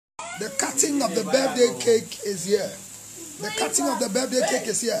The cutting of the birthday cake is here. The cutting of the birthday cake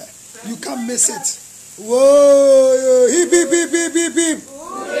is here. You can't miss it. Whoa! Hip, hip, hip, hip, hip, hip.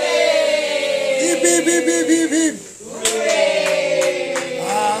 Hip, hip, hip, hip, hip, hip.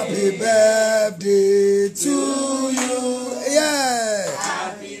 Happy birthday to you. Yeah.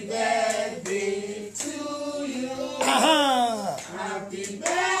 Happy birthday to you. Happy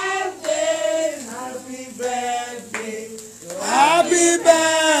Birthday, happy birthday. Happy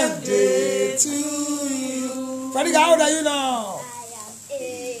birthday to you. Fredricka, how old are you now? I am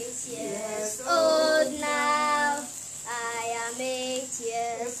 8 years old now. I am 8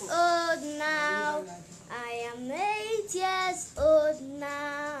 years old now. I am 8 years old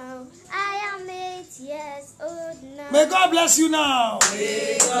now. I am 8 years old now. May God bless you now.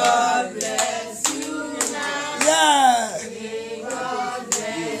 May God bless you now. Yeah. May God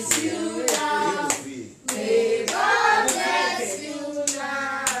bless you now. May God bless you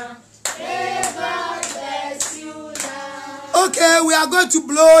now. May God bless you now. Okay, we are going to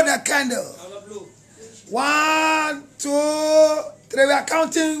blow the candle. 1, 2, 3. We are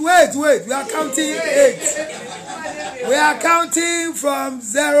counting. Wait. We are counting 8. We are counting from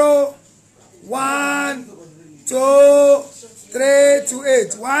 0, 1, 2, 3 to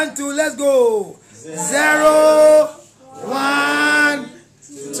 8. 1, 2. Let's go. 0, 1,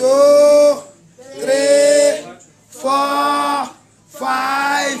 2, 3, 4,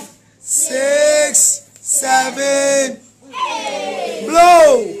 5, 6, 7.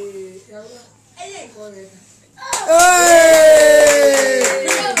 Blow. Hey!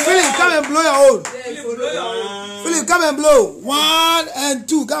 Philip, come and blow your own. Philip, come and blow. 1 and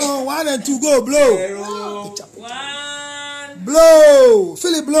 2. Come on, 1 and 2. Go, blow. 1. Blow.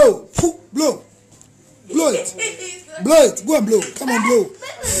 Philip, blow. Blow. Blow it. Blow it. Go and blow. Come on, blow.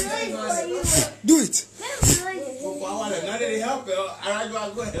 Do it.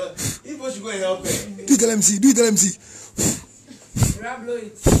 Do it, let me see. Do it, let me see. Blow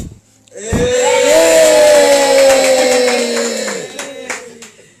it.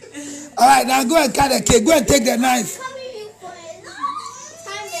 All right, now go and cut the cake. Go and take the knife.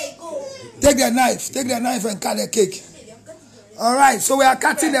 Take the knife. Take the knife and cut the cake. All right, so we are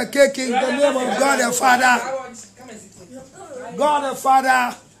cutting the cake in the name of God the Father. God the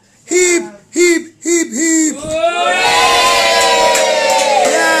Father. Heap, heap, heap, heap.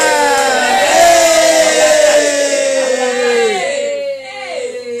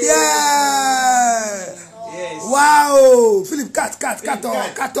 Yeah. Wow. Philip, cut on.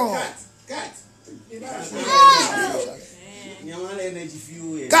 Cut.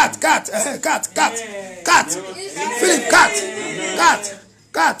 Philip,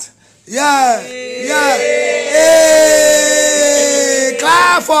 cut. Yeah. Hey.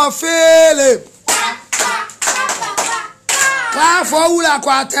 Clap for Philip. Clap for Ula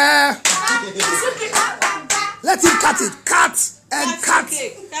Quater. Let him cut it. Cut. Cut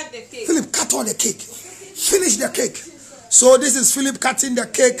the cake. Philip, cut on the cake. Finish the cake. So this is Philip cutting the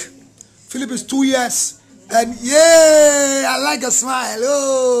cake. Philip is 2 years. And yay, I like a smile.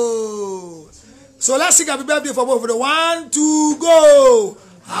 Oh. So let's sing happy birthday for both of them. 1, 2, go.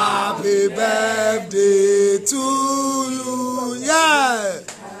 Happy birthday to you. Yeah.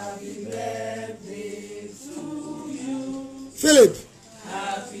 Happy birthday to you. Philip.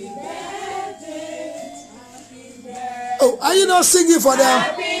 Happy birthday. Oh, are you not singing for them?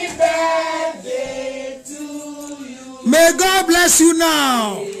 Happy birthday to you. May God bless you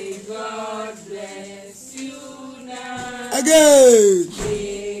now. May God bless you now. Again.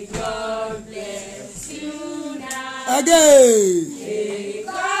 May God bless you now. Again. May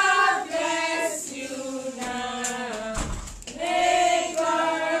God bless you now. May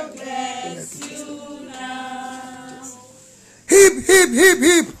God bless you now. Hip, hip, hip,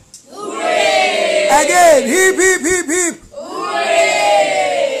 hip. Hooray! Again. Hip, hip, hip, hip.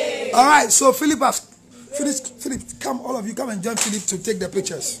 Hooray! All right, so Philip has finished. Philip, come, all of you, come and join Philip to take the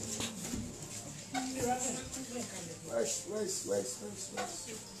pictures. Where's?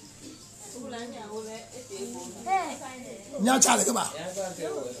 Now, Charlie, come on.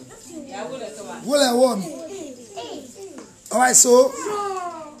 All right, so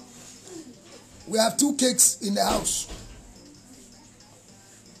we have 2 cakes in the house.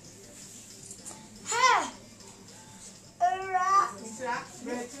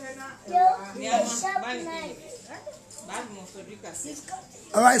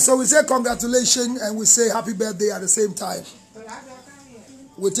 All right, so we say congratulations and we say happy birthday at the same time.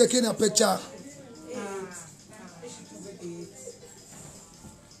 We're taking a picture.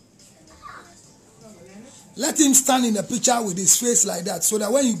 Let him stand in the picture with his face like that, so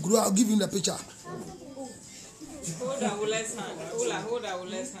that when you grow, I'll give him the picture. Hold our left hand. Hold our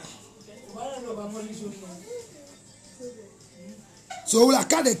left hand. So we'll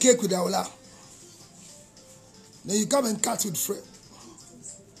cut the cake with Aula. Then you come and cut with Fred.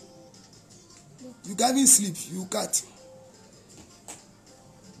 You can't even sleep, you cut.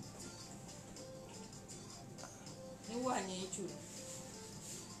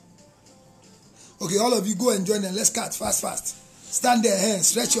 Okay, all of you go and join them. Let's cut fast. Stand there, hands,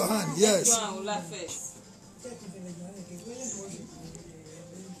 stretch your hand. Yes.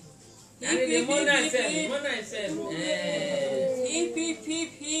 Hip.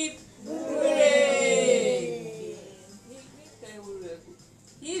 Hooray!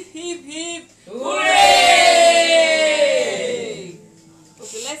 Hip. Hooray!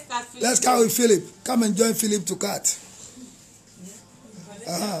 Okay, let's cut. Let's cut with Philip. Come and join Philip to cut.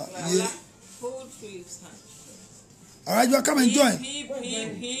 Yeah. Hold Philip's hand. All right, you are come and join. Hip.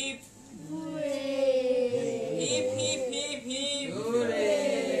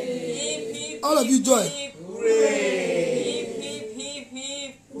 All of you join. Hip.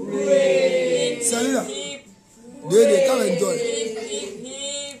 Selena, they come and join.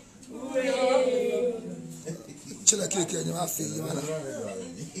 Chila cake and you have to you mana.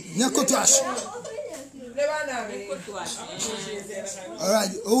 Nyako to ash. All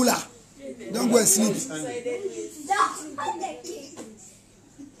right, Ola, don't go and sleep.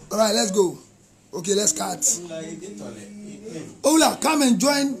 All right, let's go. Okay, let's cut. Ola, come and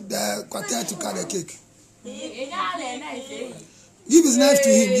join the quartet to cut the cake. Give his knife to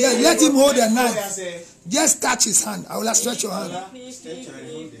him. Yeah, let him hold the knife. Just touch his hand. I will stretch your hand.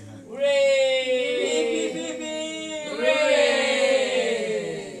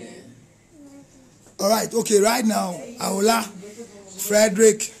 All right, okay, right now, Aula,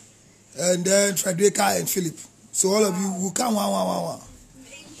 Frederick, and then Fredricka and Philip. So all of you will come one.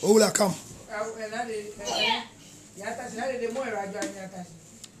 Ola, come.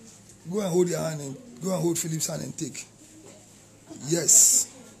 Go and hold your hand and go and hold Philip's hand and take. Yes.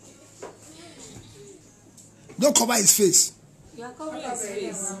 Don't cover his face. You are covering his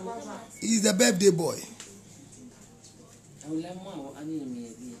face. He's the birthday boy.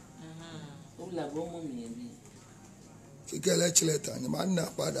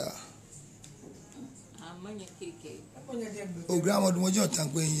 Oh, Grandma, what you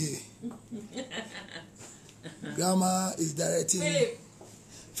think when you? Grandma is directing.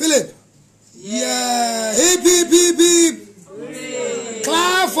 Philip. Yeah. Hip.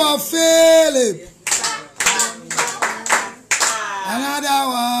 Clap for Philip. Another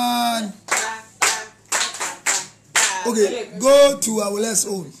one. Okay, go to our last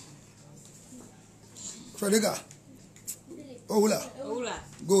own. Fredricka. Ola.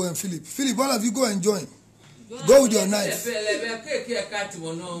 Go and Philip. Philip, all of you go and join. Go with your knife.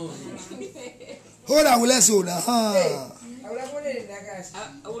 Hold our last own.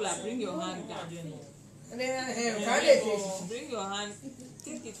 Ola, bring your hand down. Bring your hand.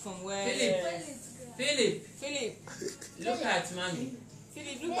 Take it from where. Philip. Look at mommy.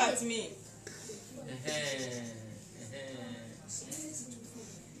 Philip, look at me.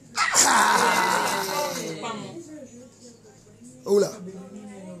 Ola,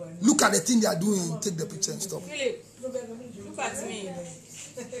 look at the thing they are doing. Take the picture and stop. Philip, look at me.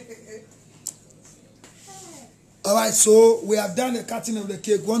 All right, so we have done the cutting of the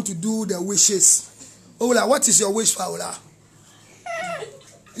cake. Want to do the wishes. Ola, what is your wish for Ola?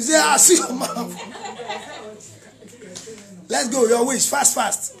 You say, I see your mouth. Let's go, your wish. Fast.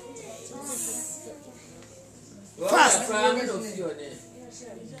 Fast.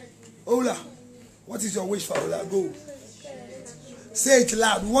 Ola, what is your wish for Ola? Go. Say it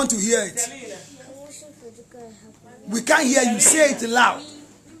loud. We want to hear it. We can't hear you. Say it loud.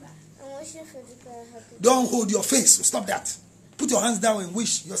 Don't hold your face. Stop that. Put your hands down and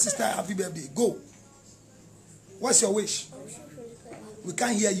wish your sister a happy birthday. Go. What's your wish? We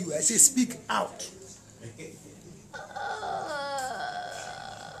can't hear you. I say speak out.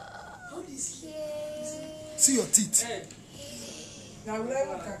 See your teeth. I wish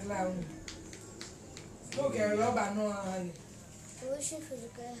you for the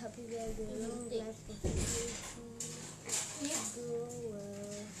happy birthday, long life,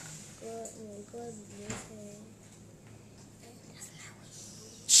 God bless her.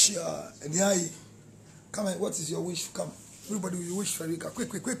 Sure. And yeah, come on. What is your wish? Come. Everybody will wish Fredricka.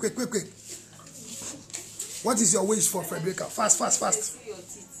 Quick. What is your wish for Fredricka? Fast. I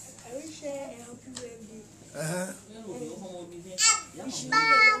wish her a happy birthday.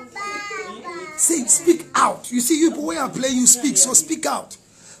 Say, speak out. You see, you when you are playing, you speak. So speak out.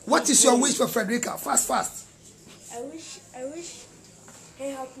 What is your wish for Fredricka? Fast. I wish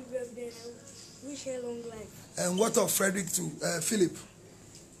her happy birthday. And I wish her long life. And what of Frederick to Philip?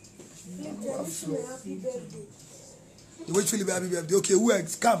 Happy birthday. You wish Philip happy birthday. Okay, who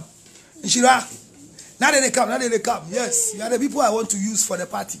else? Come. Inshira. Now they come. Now they come. Yes, you are the people I want to use for the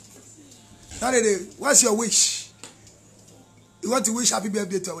party. Now they. What's your wish? You want to wish happy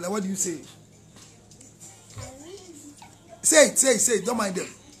birthday to her? What do you say? Say it. Don't mind them.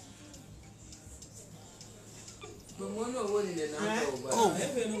 Oh,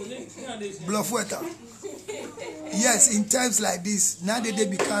 Bluffwater. Yes, in times like this, now they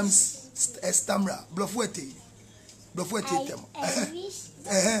becomes a stammerer. Bluffwater.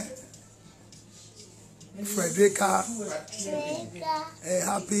 Fredricka, a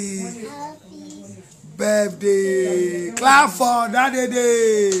happy birthday. Clap for that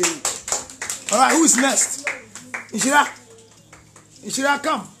day. All right, who's next? Inshira,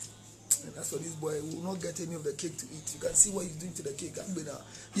 come. That's for this boy. We will not get any of the cake to eat. You can see what he's doing to the cake.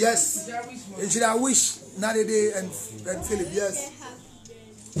 Yes. Inshira, wish Nadede and Philip. Yes.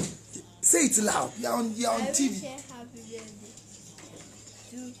 Say it loud. You're on TV.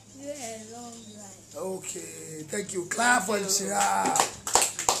 Okay, thank you. Clap for Inshira.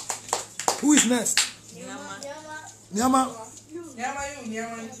 Who is next? Nyama.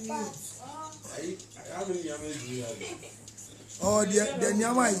 Oh, the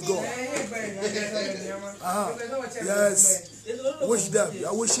Nyama is gone. Yes. Wish them. You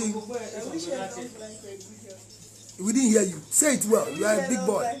are wishing. We didn't hear you. Say it well. You are a big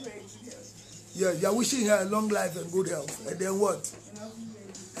boy. Yeah, you are wishing her a long life and good health. And then what?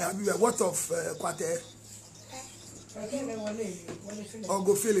 What of Kwate? Or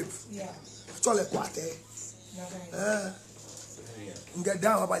go Philip? Chole Kwate. Get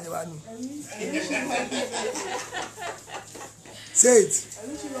down, say it.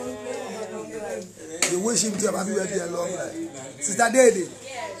 You wish him to have happy birthday a long life. Sister Dede,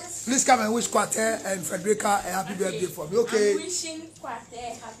 please come and wish Kwate and Fredricka a happy birthday for me. Okay. I'm wishing Kwate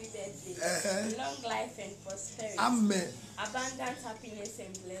a happy birthday. Long life and prosperity. Amen. Abundant happiness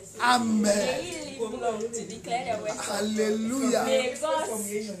and blessings. Amen. May he live long to declare the word. Hallelujah. May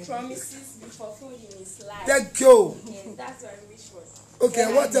God's promises be fulfilled in his life. Thank you. Yes, that's what I wish for. Okay,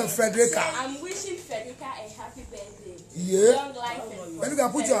 what of Fredricka? I'm wishing Fredricka a happy birthday. Yeah. Long life and prosperity. When you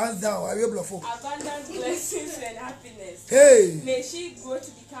can put your hands down, I will blow for. Abundant blessings and happiness. Hey. May she grow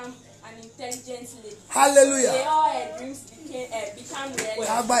to become an intelligent lady. Hallelujah. May all her dreams become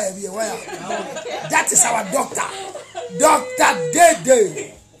reality. That is our doctor. Dr.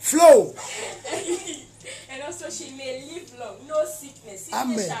 Dede. Flow. And also she may live long. No sickness.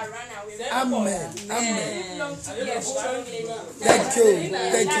 Amen. Shall run away. Amen. Amen. Live long to be a strong lady. Thank you.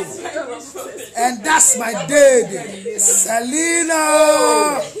 Thank you. And that's my Dede.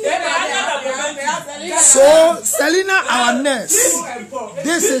 Selena. So, Selena, our nurse.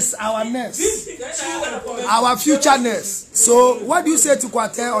 This is our nurse. Our future nurse. So, what do you say to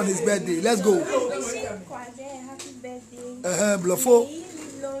Kwate on his birthday? Let's go. Happy birthday. Blufo.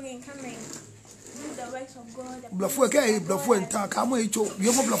 Live long and come and do the works of God. Blufo, okay, Blufo and Tan. Come on, you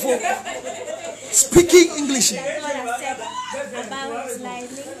have Blufo. Speaking English. God has said about his life,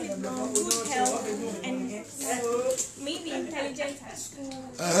 make him long, good health, and maybe intelligent at school,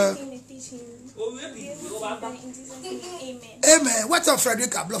 in the teaching. Amen. Amen. What's up,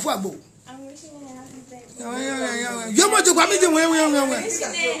 Fredricka? Blufo Agbo. I'm wishing you a happy birthday. You want to come in?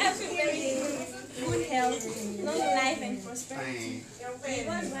 Happy birthday, good health, long life, and prosperity. May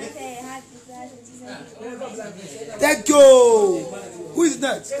God grant her a happy birthday. Thank you. Who is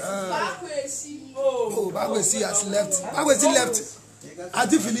next? Bagwesi has left. Bagwesi left.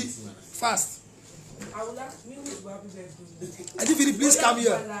 Auntie Philip, fast. Auntie Philip, please come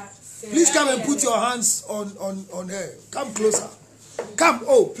here. Please come and put your hands on her. Come closer. Come,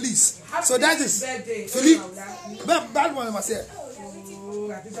 oh, please. So that is Philip. That one must say.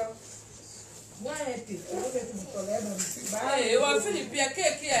 Hey, what Philip? Your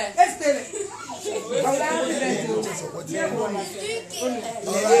cake here. Happy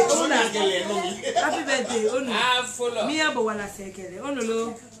birthday. Ah, follow. Me abo wala sekele.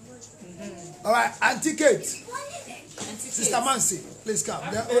 Onolo. All right, Auntie Kate. Sister Mansi, please come.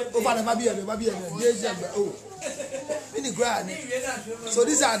 Over the baby. Oh, in the grand. So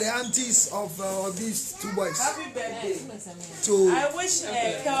these are the aunties of these two boys. Happy birthday. I wish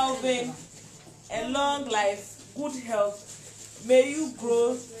Calvin a long life, good health. May you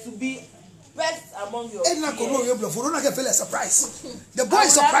grow to be best among your peers. Surprise. The boy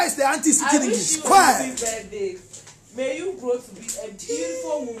is surprised the auntie is speaking English. Quiet. May you grow to be a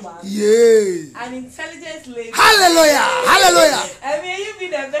beautiful woman. Yeah. An intelligent lady. Hallelujah. Hallelujah. And may you be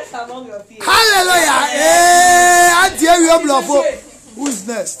the best among your peers. Hallelujah. Hey, who is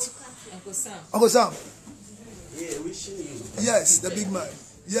next? Uncle Sam. Uncle Sam. Yeah, wishing you. Yes, the big man.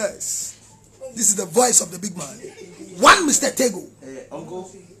 Yes. This is the voice of the big man. One Mr. Tego.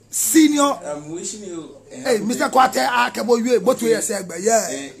 Uncle. Senior. I'm wishing you. Hey, Mr. Kwate Akabo, you both ways, yeah.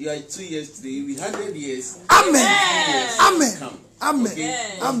 You are 2 years today. We 100 years. Amen. Amen. Amen.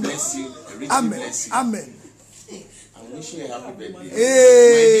 Okay? Amen. Bless you. Amen. Bless you. Amen. I'm wishing you a happy birthday.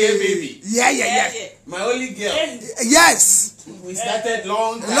 Hey. My dear baby. Yeah. My only girl. Yes. We started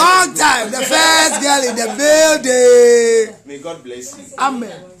long time. Long time. The first girl in the building. May God bless you.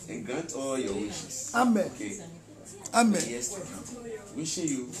 Amen. And grant all your wishes. Amen. Okay. Amen. Yes. Wishing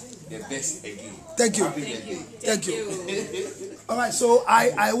you the best again. Thank you. Happy birthday. Thank you. All right, so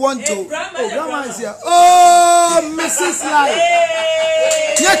I want to. Grandma is here. Oh, Mrs. Lai.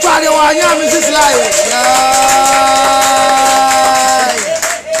 Yeah, Mrs. Lai. Yeah.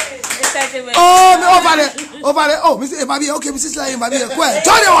 Oh, over there. Oh, Mrs. Baby. Okay, Mrs. Lai, baby.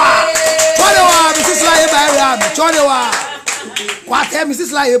 Chodewa, Mrs. Lai, baby. Chodewa. What?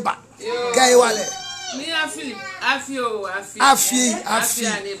 Mrs. Lai, baby. Gay wale. Me and Philip. Afio.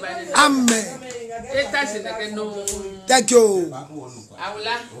 Amen. Thank you.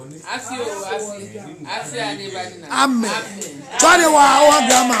 Amen. Chodewa, our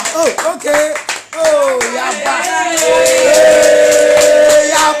grandma. Oh, okay. Oh, yaba.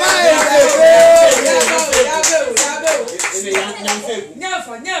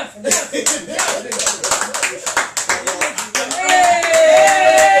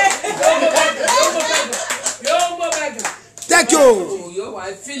 Thank you.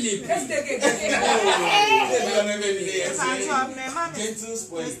 Philip.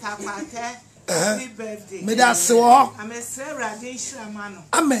 Happy birthday. May that so. I'm a Sarah Deshamano.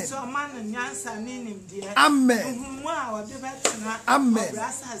 Amen. So a man and Yansa Ninim, dear. Amen. Amen.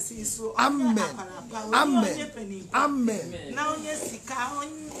 Amen. Amen. Amen. Now, yes,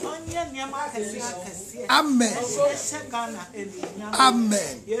 on your Yama Amen.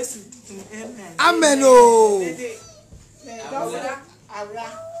 Amen. Yes, amen. Amen. Oh.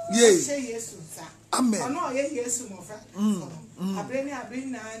 Yea. Amen. Amen.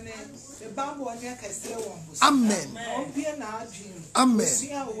 Amen.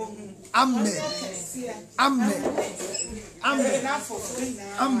 Amen. Amen. Amen.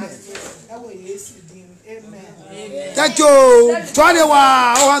 Amen. Thank you. 21.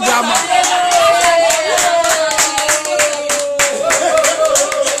 Oh, grandma.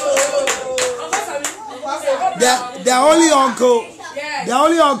 The only uncle. The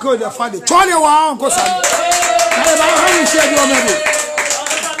only uncle, the father. 21 uncle Sammy. How you share your memory?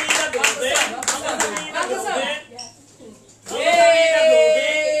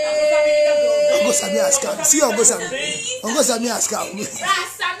 Uncle Sammy ask him. See Uncle Sammy. Uncle Sammy ask him.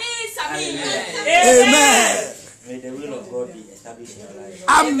 Amen. May the will of God be established in your life.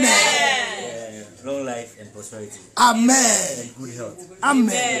 Amen. Long life and prosperity. Amen. And good health.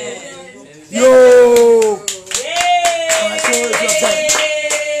 Amen. Yo.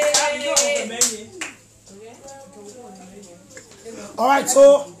 All right, so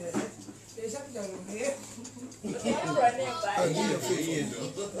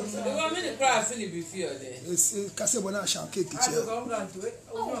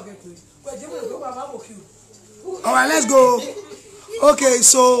all right, let's go. Okay,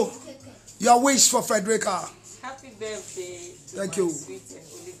 so your wish for Fredricka. Happy birthday. Thank you. Sweet and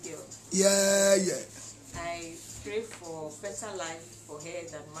only girl. Yeah. I pray for better life for her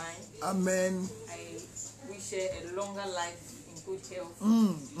than mine. Amen. I wish her a longer life in good health.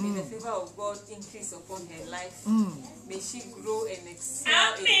 May the favor of God increase upon her life. May she grow and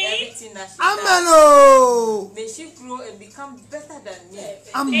excel in everything that she does. Amen. Oh. May she grow and become better than me.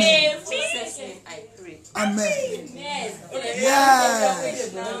 Amen. In Jesus' name I pray. Amen. Yeah.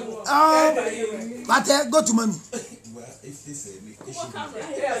 But go to mommy.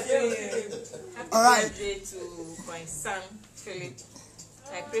 All right. Happy birthday to my son Philip.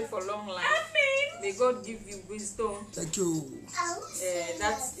 I pray for long life. May God give you wisdom. Thank you.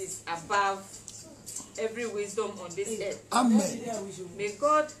 That is above every wisdom on this earth. Amen. May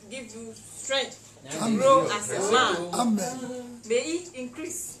God give you strength to grow as a man. Amen. May He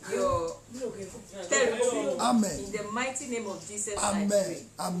increase your territory. Amen. In the mighty name of Jesus. Amen.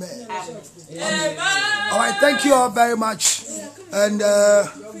 Amen. Amen. All right. Thank you all very much. And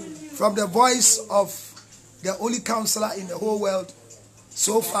from the voice of the only counselor in the whole world,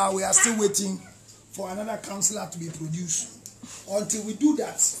 so far we are still waiting for another counselor to be produced. Until we do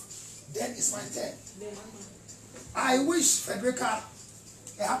that, then it's my turn. I wish Fredricka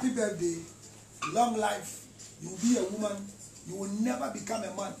a happy birthday, long life. You will be a woman. You will never become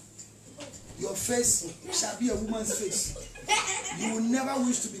a man. Your face shall be a woman's face. You will never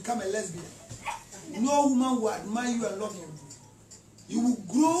wish to become a lesbian. No woman will admire you and love you. You will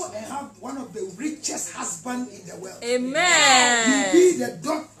grow and have one of the richest husbands in the world. Amen. You will be the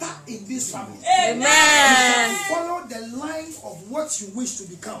doctor in this family. Amen. You shall follow the line of what you wish to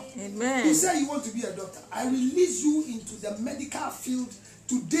become. Amen. You say you want to be a doctor. I release you into the medical field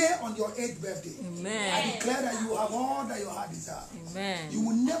today on your 8th birthday. Amen. I declare that you will have all that your heart desires. Amen. You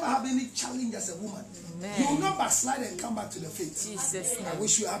will never have any challenge as a woman. Amen. You will not backslide and come back to the faith. Jesus' I name.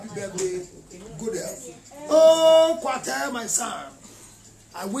 wish you a happy birthday. Good health. Oh, Quater, my son.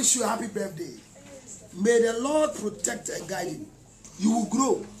 I wish you a happy birthday. May the Lord protect and guide you. You will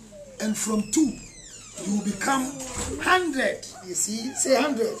grow. And from 2, you will become 100. You see? Say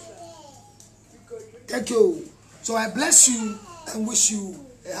 100. Thank you. So I bless you and wish you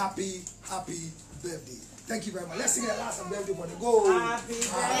a happy, happy birthday. Thank you very much. Let's sing the last birthday for the go. Happy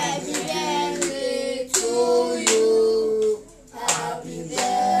birthday to you. Happy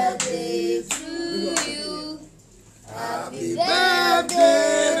birthday to you. Happy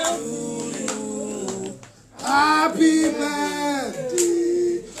birthday to you. Happy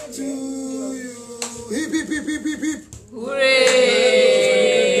birthday to you. Hip, hip, hip, hip, hip, hip. Hooray!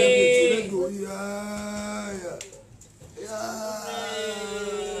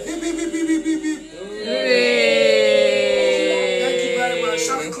 Hip, hip, hip, hip, hip, hip, hip. Hooray! Thank you very much.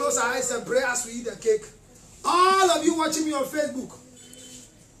 Shall we close our eyes and pray as we eat the cake? All of you watching me on Facebook,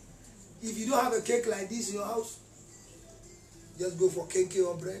 if you don't have a cake like this in your house, just go for cake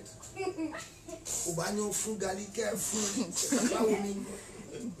or bread. Ubanyo food, garlic, food.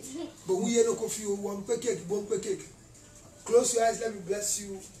 But we ain't no coffee. One cake. Close your eyes. Let me bless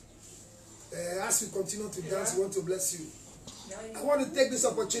you. As we continue to dance, we want to bless you. I want to take this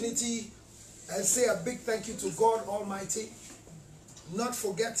opportunity and say a big thank you to God Almighty. Not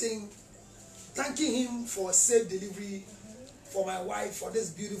forgetting, thanking Him for a safe delivery for my wife, for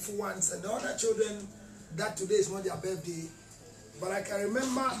these beautiful ones, and the other children that today is not their birthday. But I can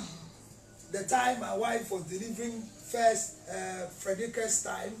remember the time my wife was delivering first, Fredricka's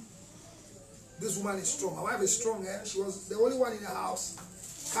time. This woman is strong. My wife is strong. She was the only one in the house.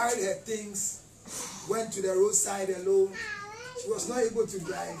 Carried her things, went to the roadside alone. She was not able to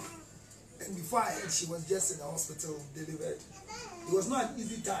drive. And before I heard, she was just in the hospital, delivered. It was not an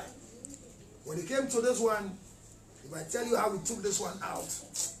easy time. When it came to this one, if I tell you how we took this one out,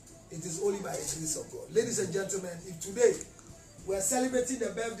 it is only by the grace of God. Ladies and gentlemen, if today we are celebrating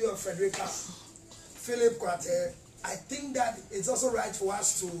the birthday of Fredricka, Philip Quater, I think that it's also right for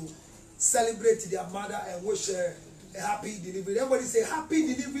us to celebrate their mother and wish her a happy delivery. Everybody say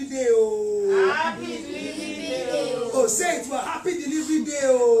happy delivery day. Oh. Happy delivery day. Oh, say it well. Happy delivery day.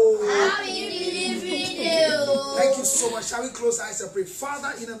 Oh. Happy delivery day. Thank you so much. Shall we close our eyes and pray?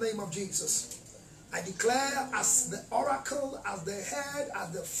 Father, in the name of Jesus, I declare as the oracle, as the head,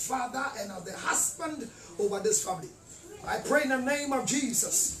 as the father, and as the husband over this family. I pray in the name of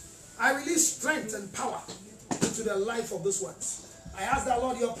Jesus. I release strength and power into the life of these ones. I ask that,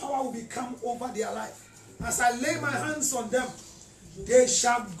 Lord, your power will become over their life. As I lay my hands on them, they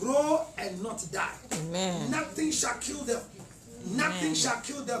shall grow and not die. Amen. Nothing shall kill them. Nothing shall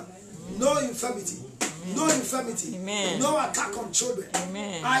kill them. No infirmity. No infirmity. Amen. No attack on children.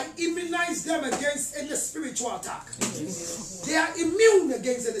 Amen. I immunize them against any spiritual attack. They are immune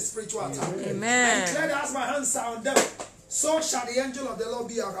against any spiritual attack. Amen. I declare that as my hands are on them, so shall the angel of the Lord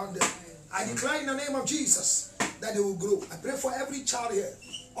be around them. I declare in the name of Jesus that they will grow. I pray for every child here,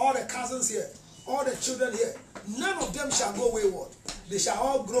 all the cousins here, all the children here. None of them shall go wayward. They shall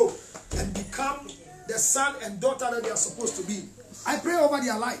all grow and become the son and daughter that they are supposed to be. I pray over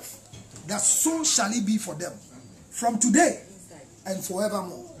their life that so shall it be for them from today and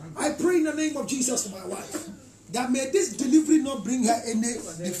forevermore. I pray in the name of Jesus for my wife that may this delivery not bring her any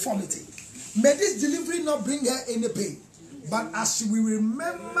deformity. May this delivery not bring her any pain. But as we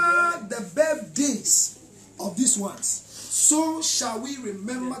remember the birthdays of these ones, so shall we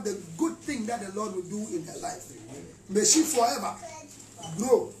remember the good thing that the Lord will do in her life. May she forever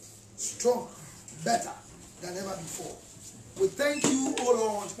grow strong, better than ever before. We thank you, O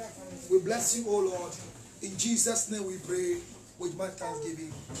Lord. We bless you, O Lord. In Jesus' name we pray with much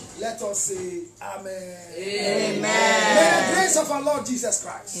thanksgiving. Let us say Amen. Amen. May the grace of our Lord Jesus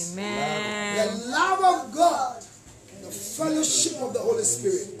Christ, Amen. the love of God, the fellowship of the Holy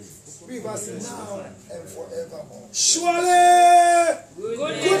Spirit be with us now and forevermore. Surely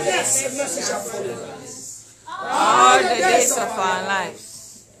goodness and mercy shall follow us All the days of our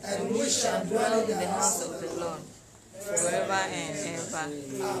lives, and we shall dwell in in the the house house of of the the Lord Lord, forever and ever.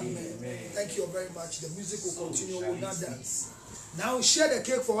 Amen. Thank you very much. The music will continue. We will not dance. Now share the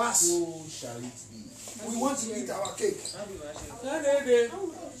cake for us. So shall it be. We want to eat our cake.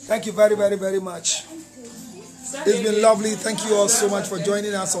 Thank you very, very, very much. It's been lovely. Thank you all so much for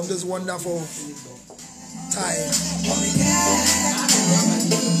joining us on this wonderful time.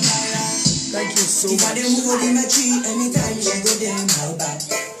 Thank you so much.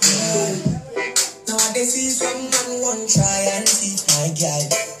 This is someone one try and see my guy.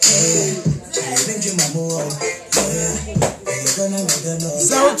 Hey, thank you, Mamo.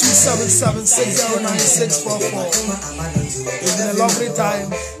 0277609644. It's been a lovely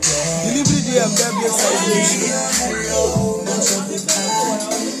time. Delivery day and birthday celebration.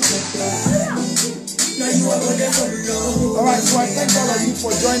 Alright, so I thank all of you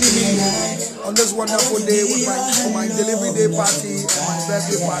for joining me on this wonderful day for my delivery day party and my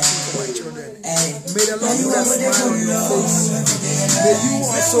birthday party for my children. May the Lord put a smile on your face. May you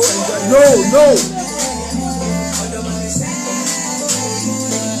also enjoy. No.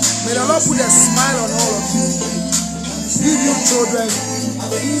 May the Lord put a smile on all of you. Give you children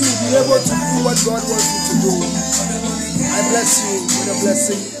who will be able to do what God wants you to do. I bless you with the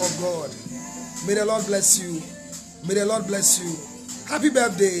blessing of God. May the Lord bless you. May the Lord bless you. Happy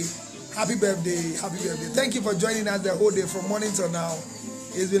birthday. Happy birthday. Happy birthday. Thank you for joining us the whole day from morning till now.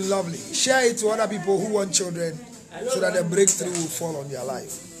 It's been lovely. Share it to other people who want children so that the breakthrough will fall on their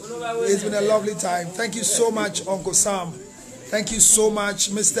life. It's been a lovely time. Thank you so much, Uncle Sam. Thank you so much,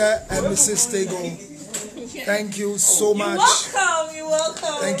 Mr. and Mrs. Tego. Thank you so much. You're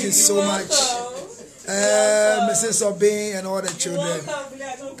welcome. Thank you so much. Mrs. Obey and all the children.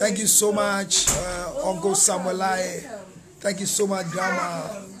 Thank you so much, Uncle Samuelai. Thank you so much, Grandma.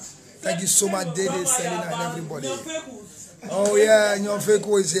 Thank you so much, Dede, Selena, and everybody. Oh yeah, and your fake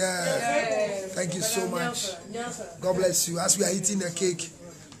is here. Thank you so much. God bless you. As we are eating the cake,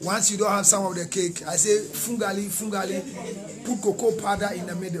 once you don't have some of the cake, I say fungali, put cocoa powder in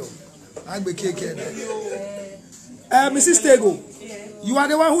the middle. And the cake here. Mrs. Tego, you are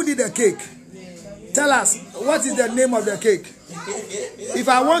the one who did the cake. Tell us, what is the name of the cake? If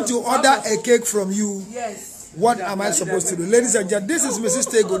I want to order a cake from you, what am I supposed to do? Ladies and gentlemen, this is Mrs.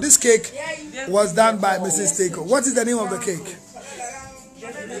 Tego. This cake was done by Mrs. Tego. What is the name of the cake?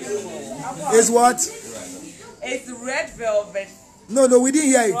 It's what? It's red velvet. No, we didn't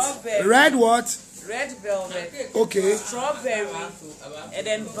hear it. Strawberry. Red what? Red velvet. Okay. Strawberry. And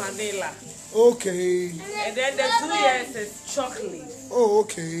then vanilla. Okay. And then the 2 years is chocolate. Oh,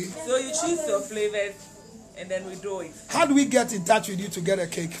 okay. So you choose your flavors and then we do it. How do we get in touch with you to get a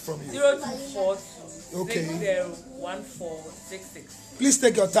cake from you? 0242 Okay. 601466. Please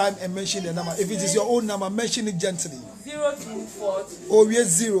take your time and mention the number. If it is your own number, mention it gently. 0242 Oh, we are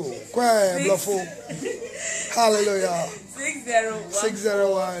 0. Hallelujah.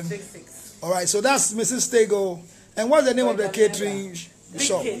 601 All right, so that's Mrs. Tego. And what's the name of the catering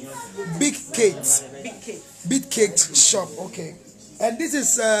shop? Big Cakes. Big Cakes shop. Okay. And this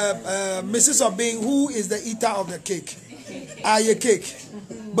is Mrs. Obing, who is the eater of the cake. Your cake.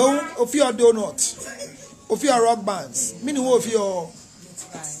 But of your donut, of your rock bands, meaning of your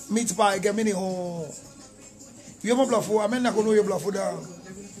meat pie, get many home. You have a bluff, I mean, I can know your bluff down.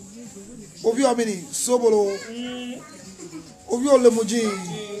 Of your mini, Sobolo, of your Lamujin.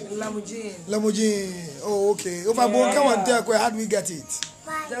 Oh, okay. If I won't come and tell, how do we get it?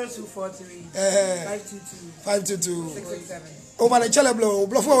 0243 522 667. Over the celeblo,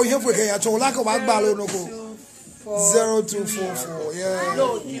 bluff, you have a lack of balo no go. 0244. Yeah.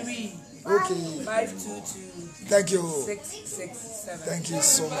 No, 3. Okay. 522. Thank you. 667. Thank you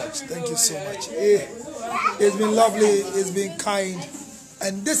so much. Thank you so much. It's been lovely. It's been kind.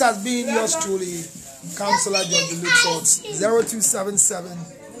 And this has been yours truly, Counselor George Luke Schultz. 0277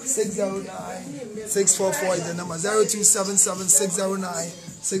 609 644 is the number. 0277 609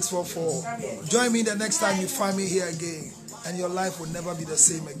 644. Join me the next time you find me here again, and your life will never be the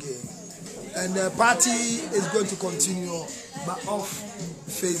same again. And the party is going to continue, but off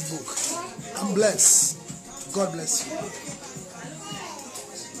Facebook. I'm blessed. God bless you.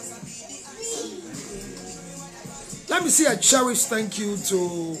 Let me say a cherished thank you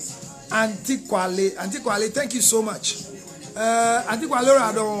to Auntie Kwale. Auntie Kwale, thank you so much. Auntie Kwale,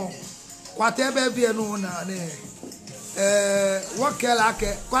 I don't. Whatever be no na ne. What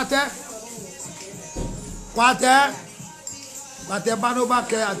kelake? Kwate. Bano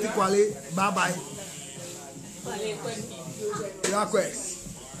back Auntie Kwale. Bye bye.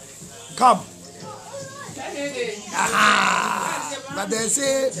 Come. But they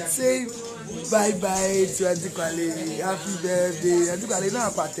say bye bye to Auntie Kwale. Happy birthday. Auntie Kwale, no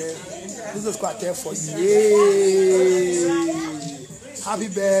Kwate. This is Kwate for you. Yay. Happy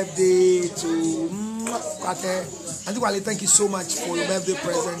birthday to Kwate. Auntie Kwale, thank you so much for your birthday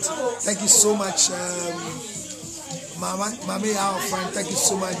present. Thank you so much, Mama, our friend. Thank you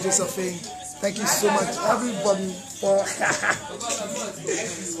so much, Josephine. Thank you so much, everybody, for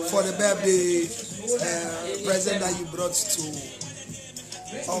for the birthday present that you brought to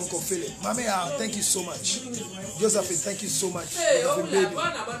Uncle Philip. Mami, thank you so much. Josephine, thank you so much. Thank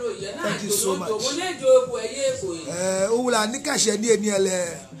you so much. You are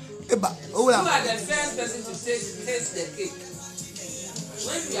the first person to taste the cake.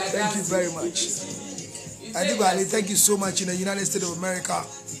 Thank you very much. Anybody, thank you so much in the United States of America.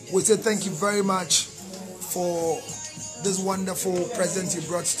 We say thank you very much for this wonderful present you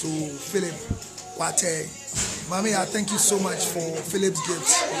brought to Philip Wate. Mami, thank you so much for Philip's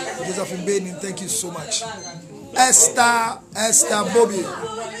gifts. Josephine Baden, thank you so much. Esther Bobby.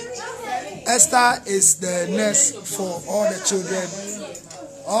 Esther is the nurse for all the children.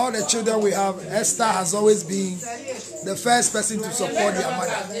 All the children we have, Esther has always been the first person to support their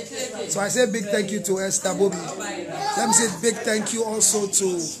mother. So I say big thank you to Esther Bobby. Let me say big thank you also to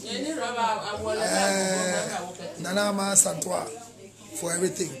Nanama Santua for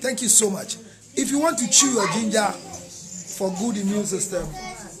everything. Thank you so much. If you want to chew your ginger for good immune system,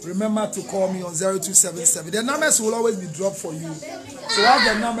 remember to call me on 0277. The numbers will always be dropped for you. So as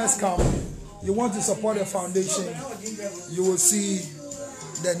the numbers come, you want to support the foundation, you will see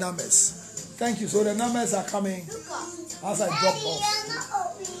the numbers. Thank you. So the numbers are coming as I drop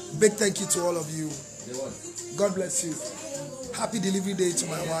off. Big thank you to all of you. God bless you. Happy delivery day to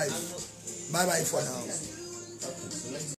my wife. Bye bye for now.